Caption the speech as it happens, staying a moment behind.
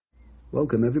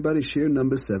Welcome everybody, Shir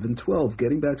number 712,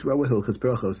 getting back to our Hilchas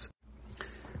Brachos.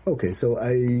 Okay, so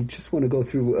I just want to go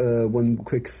through one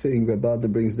quick thing Rabbi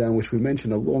brings down, which we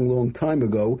mentioned a long time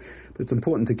ago, but it's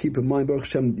important to keep in mind. Baruch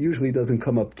Hashem usually doesn't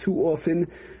come up too often,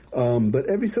 but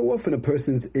every so often a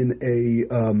person's in a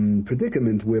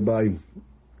predicament whereby,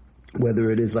 whether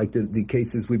it is like the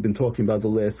cases we've been talking about the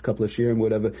last couple of years,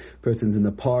 whatever, person's in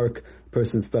the park,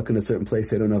 person's stuck in a certain place,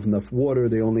 they don't have enough water,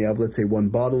 they only have, let's say, one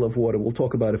bottle of water. We'll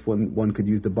talk about if one could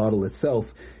use the bottle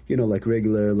itself, like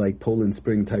regular, like Poland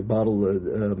Spring type bottle,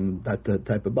 that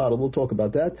type of bottle. We'll talk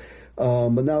about that.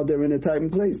 But now they're in a tight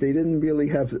place. They didn't really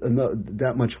have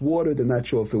that much water. They're not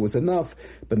sure if it was enough,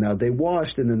 but now they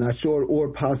washed and they're not sure,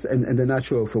 and they're not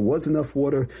sure if it was enough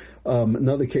water.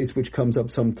 Another case which comes up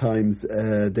sometimes,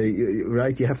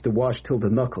 you have to wash till the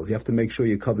knuckles. You have to make sure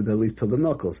you covered at least till the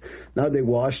knuckles. Now they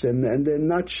washed and they're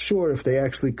not sure if they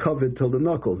actually covered till the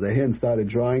knuckles. Their hands started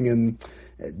drying and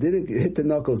did it hit the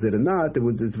knuckles? Did it not?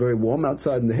 It's very warm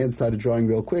outside and the hands started drying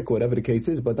real quick, whatever the case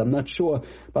is, but I'm not sure.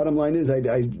 Bottom line is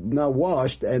I now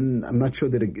washed and I'm not sure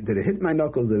did it hit my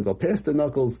knuckles? Did it go past the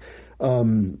knuckles?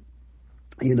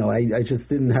 I just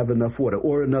didn't have enough water.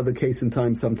 Or another case in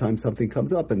time, sometimes something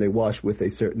comes up and they wash with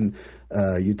a certain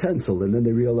utensil, and then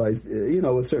they realize,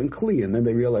 a certain kli, and then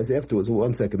they realize afterwards, well,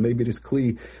 1 second, maybe this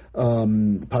kli,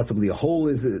 possibly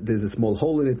there's a small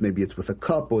hole in it, maybe it's with a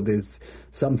cup, or there's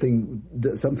something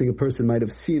a person might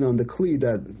have seen on the kli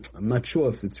that I'm not sure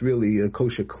if it's really a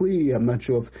kosher kli. I'm not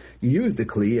sure if you use the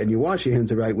kli and you wash your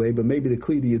hands the right way, but maybe the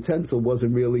kli, the utensil,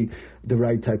 wasn't really the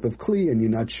right type of kli, and you're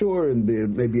not sure, and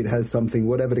maybe it has something,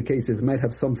 whatever the case is, it might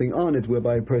have something on it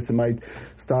whereby a person might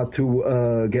start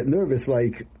to get nervous,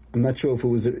 like, I'm not sure if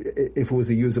it was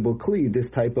a usable kli. This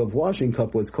type of washing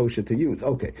cup was kosher to use.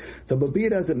 Okay, so but be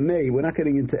it as it may, we're not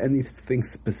getting into anything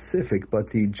specific,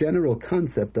 but the general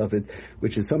concept of it,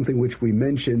 which is something which we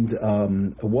mentioned a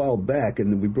while back,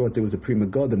 and there was a Prima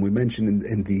Godim, we mentioned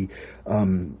in the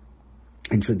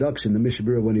introduction, the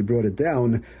Mishabura, when he brought it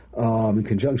down in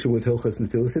conjunction with Hilchas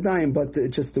Netilas Yadayim, but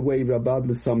just the way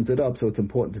Rabban sums it up, so it's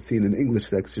important to see in an English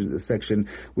section.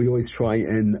 We always try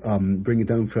and bring it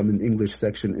down from an English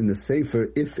section in the Sefer,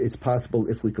 if it's possible,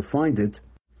 if we could find it.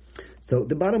 So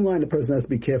the bottom line, the person has to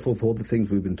be careful with all the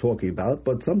things we've been talking about,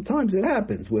 but sometimes it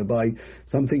happens whereby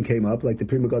something came up, like the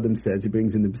Prima Godim says, he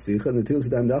brings in the Besicha, Netilas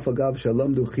Yadayim dafagav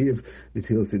shalam du chiv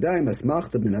Netilas Yadayim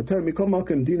asmachta min hater mikom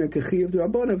makom dina kechiv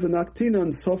d'Rabbanan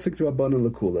v'naktinan Sofek d'Rabbanan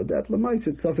l'kula. That lamais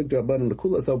it's Sofek d'Rabbanan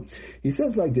l'kula. So he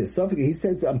says like this. He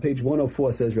says on page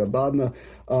 104 says Rabbana.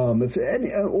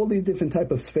 All these different type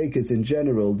of sfekas in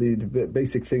general, the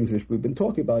basic things which we've been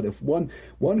talking about. If one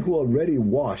who already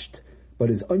washed but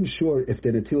is unsure if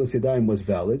the Netilas Yadayim was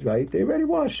valid, right? They already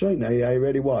washed, right? I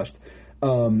already washed.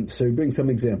 So he brings some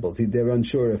examples. They're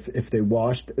unsure if they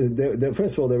washed.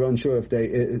 First of all, they're unsure if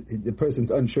the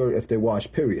person's unsure if they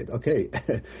washed, period. Okay,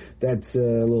 that's a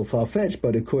little far-fetched,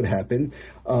 but it could happen.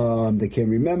 They can't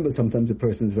remember. Sometimes the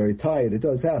person's very tired. It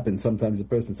does happen. Sometimes the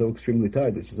person's so extremely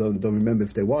tired that she don't remember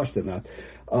if they washed or not.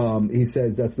 He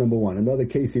says that's number one. Another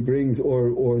case he brings,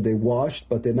 or they washed,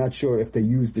 but they're not sure if they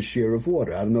used the share of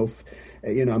water. I don't know if,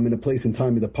 I'm in a place in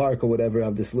time in the park or whatever, I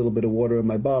have this little bit of water in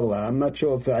my bottle. I'm not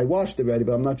sure if I washed it already,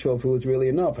 but I'm not sure if it was really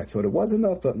enough. I thought it was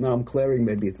enough, but now I'm clearing,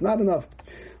 maybe it's not enough.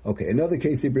 Okay, another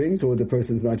case he brings, or the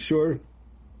person's not sure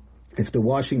if the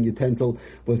washing utensil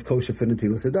was kosher for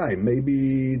Netilas Yadayim.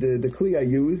 Maybe the kli I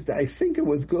used, I think it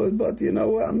was good, but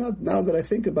I'm not, now that I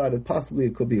think about it, possibly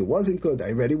it could be it wasn't good. I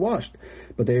already washed.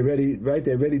 But they already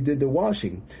did the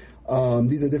washing.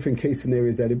 These are different case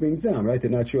scenarios that it brings down, right? They're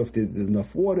not sure if there's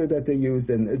enough water that they used,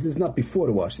 and it is not before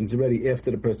the washing, it's already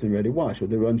after the person already washed, or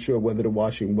they're unsure whether the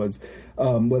washing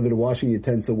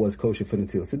utensil was kosher for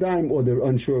Netilas Yadayim, or they're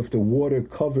unsure if the water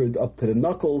covered up to the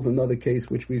knuckles. Another case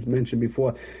which we mentioned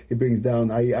before, he brings down,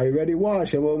 I already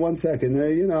washed, and well, 1 second,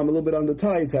 I'm a little bit on the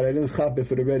tight side, I didn't chap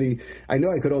if it already, I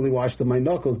know I could only wash to my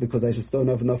knuckles because I just don't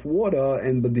have enough water,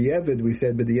 and but the Evid, we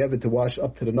said, but the Evid to wash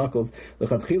up to the knuckles, the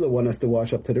Chatchila one has to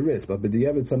wash up to the wrist. But the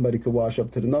Evid, somebody could wash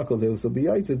up to the knuckles, they will still be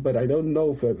yitzit, but I don't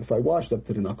know if I washed up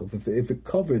to the knuckles, if it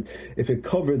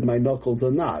covered my knuckles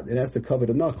or not. It has to cover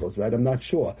the knuckles, right? I'm not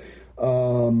sure.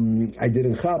 I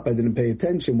didn't chap, I didn't pay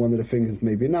attention, one of the fingers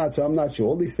maybe not, so I'm not sure.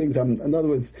 All these things, in other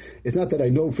words, it's not that I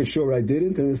know for sure I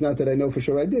didn't, and it's not that I know for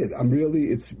sure I did.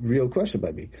 It's a real question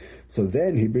by me. So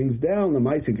then he brings down the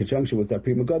mice in conjunction with that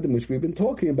Prima Godim, which we've been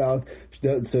talking about,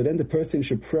 so then the person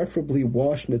should preferably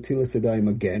wash Netilas Yadayim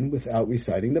again without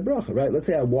reciting the bracha, right? Let's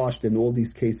say I washed in all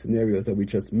these case scenarios that we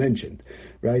just mentioned,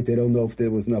 right? They don't know if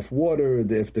there was enough water,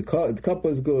 if the cup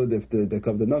was good, if the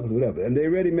cup, the knuckles, whatever, and they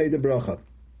already made the bracha.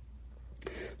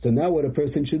 So now what a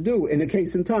person should do, in a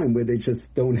case in time where they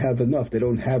just don't have enough, they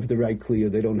don't have the right clear,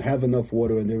 they don't have enough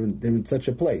water, and they're in such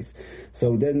a place.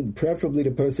 So then preferably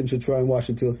the person should try and wash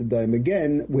until Siddayim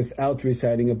again without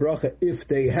reciting a bracha if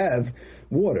they have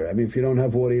water. I mean, if you don't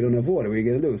have water, you don't have water. What are you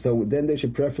going to do? So then they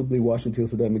should preferably wash until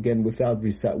Siddayim again without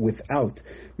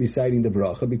reciting the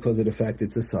bracha, because of the fact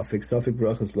it's a Sofek. Sofek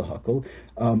bracha is lahakol.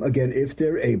 Again, if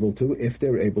they're able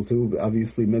to,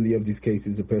 obviously many of these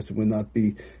cases a person will not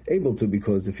be able to,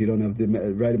 because if you don't have the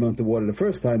right amount of water the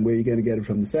first time, where are you going to get it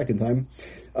from the second time?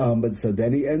 But so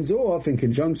then he ends off in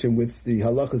conjunction with the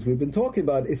halachas we've been talking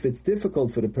about. If it's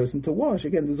difficult for the person to wash,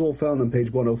 again, this is all found on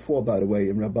page 104, by the way,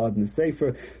 in Rabbad and the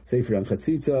Sefer and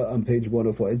Chatzitza on page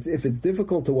 104. If it's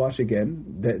difficult to wash again,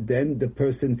 then the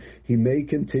person, he may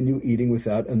continue eating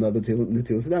without another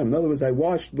Netilas Yadayim. In other words, I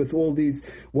washed with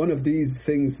one of these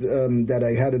things that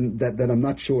I had that I'm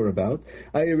not sure about.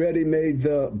 I already made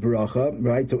the bracha,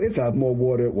 right? So if I have more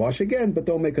water, wash again, but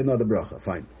don't make another bracha.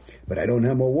 Fine. But I don't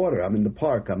have more water. I'm in the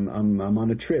park. I'm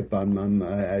on a trip.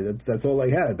 That's all I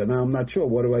had. But now I'm not sure.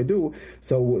 What do I do?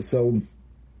 So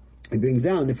it brings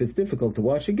down, if it's difficult to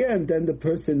wash again, then the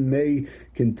person may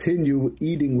continue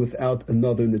eating without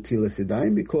another Netilas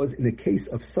Yadayim, because in the case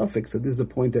of Sofek, so this is a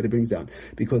point that it brings down,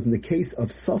 because in the case of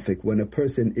Sofek, when a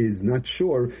person is not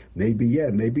sure, maybe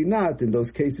yeah, maybe not, in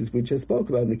those cases we just spoke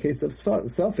about, in the case of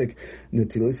Sofek,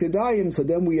 Netilas Yadayim, so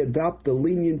then we adopt the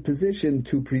lenient position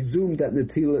to presume that the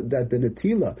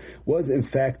Netila was in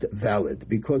fact valid,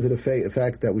 because of the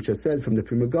fact that which I said from the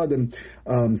Pri Megadim,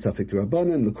 Sofek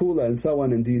Rabbanan, Lakula, and so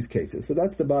on in these cases. So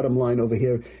that's the bottom line over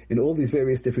here in all these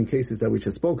various different cases that we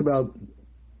just spoke about.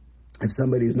 If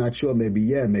somebody is not sure, maybe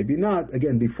yeah, maybe not.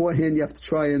 Again, beforehand you have to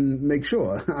try and make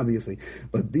sure, obviously.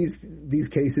 But these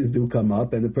cases do come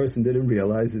up, and the person didn't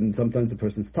realize, and sometimes the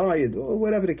person's tired, or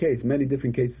whatever the case. Many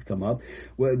different cases come up.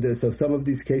 So some of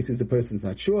these cases the person's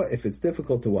not sure. If it's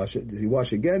difficult to wash it, you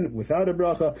wash again without a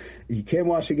bracha. You can't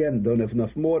wash again, don't have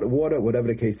enough water, whatever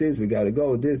the case is, we got to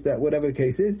go, this, that, whatever the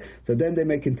case is. So then they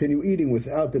may continue eating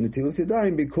without the Netilas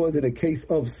Yadayim, because in a case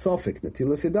of Sofek,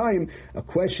 Netilas Yadayim, a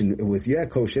question, it was yeah,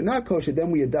 kosher, not kosher,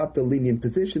 then we adopt a lenient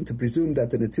position to presume that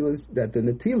the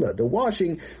netila, the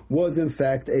washing, was in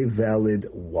fact a valid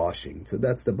washing. So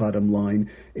that's the bottom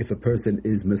line if a person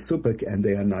is mesupek and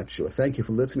they are not sure. Thank you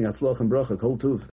for listening. Atzloch and bracha, kol tuv.